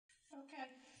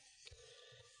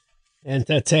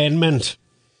Entertainment.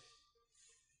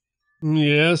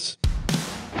 Yes.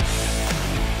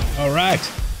 All right.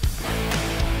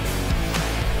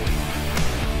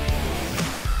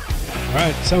 All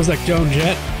right. Sounds like Joan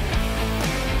Jett.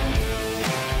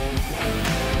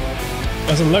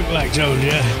 Doesn't look like Joan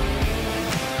Jett.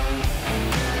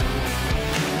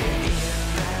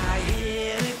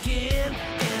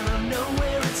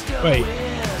 Wait,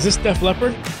 is this Def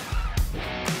Leppard?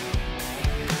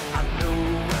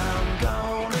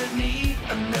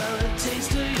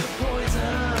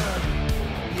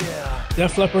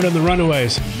 Def Leppard and the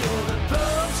Runaways.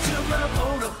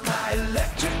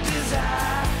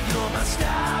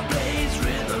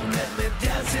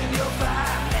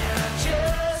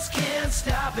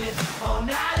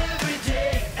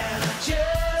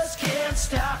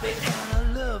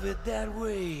 That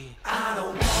way. I don't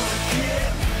wanna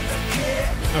quit.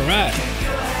 All right.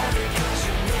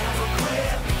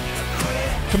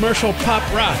 Commercial pop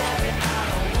rock.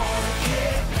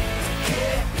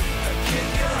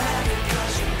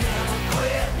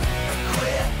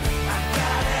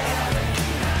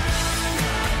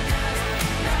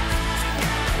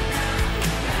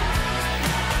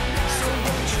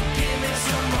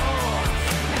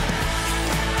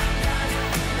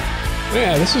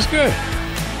 Yeah, this is good.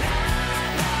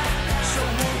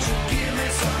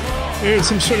 They're in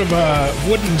some sort of a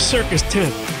wooden circus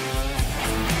tent.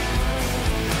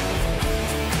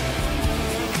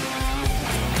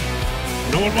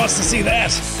 No one wants to see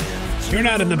that. You're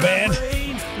not in the band.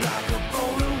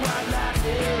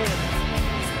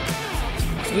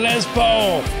 Les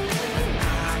Paul.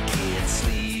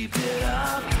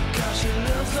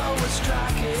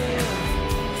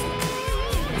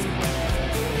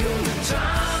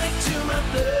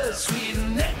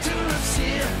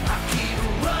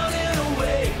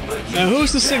 Now,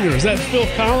 who's the singer? Is that Phil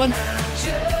Collins?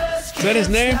 Is that his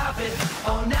name?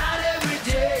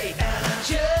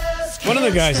 One of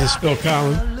the guys is Phil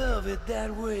Collins.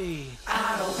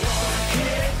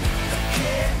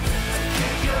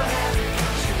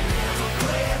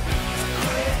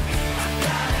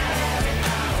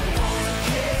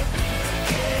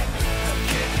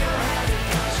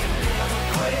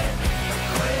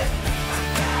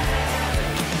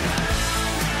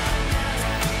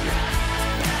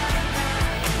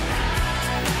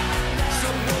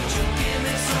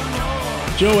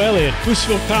 Joe Elliott. Who's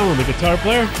Phil Collins, the guitar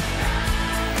player?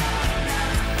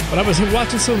 But I was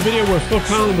watching some video where Phil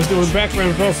Collins was doing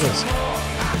background vocals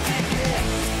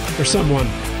for someone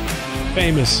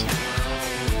famous.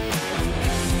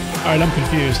 All right, I'm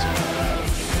confused.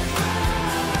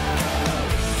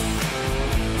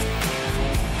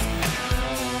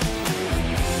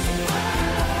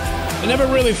 I never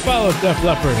really followed Def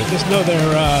Leppard. I just know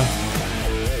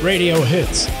their radio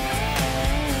hits.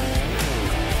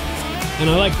 And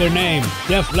I like their name,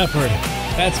 Def Leppard.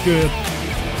 That's good.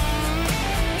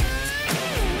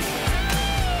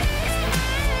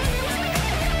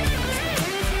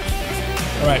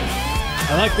 All right.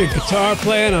 I like the guitar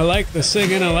playing. I like the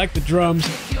singing. I like the drums.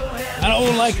 I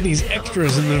don't like these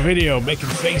extras in the video making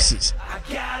faces.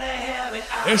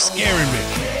 They're scaring me.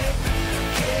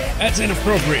 That's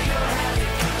inappropriate.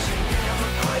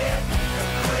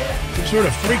 Some sort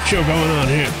of freak show going on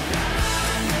here.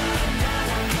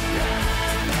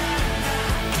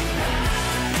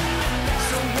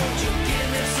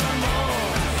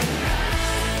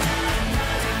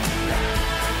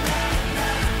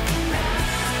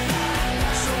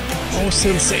 Most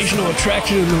sensational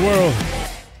attraction in the world.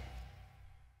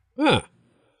 Huh.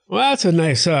 Well, that's a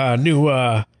nice new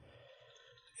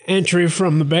entry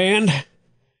from the band.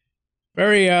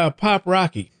 Very pop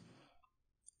rocky.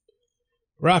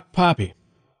 Rock poppy.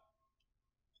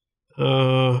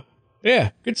 Yeah,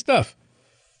 good stuff.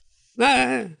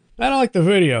 I don't like the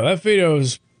video. That video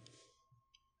is...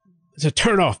 it's a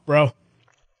turnoff, bro.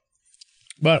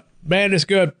 But band is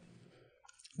good.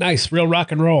 Nice, real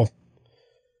rock and roll.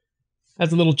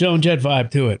 Has a little Joan Jett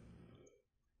vibe to it.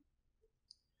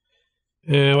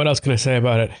 What else can I say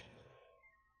about it?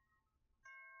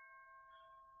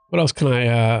 What else can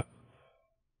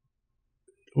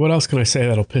I say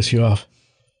that'll piss you off?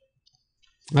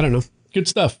 I don't know. Good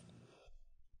stuff.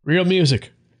 Real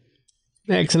music.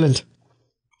 Excellent.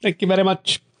 Thank you very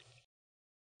much.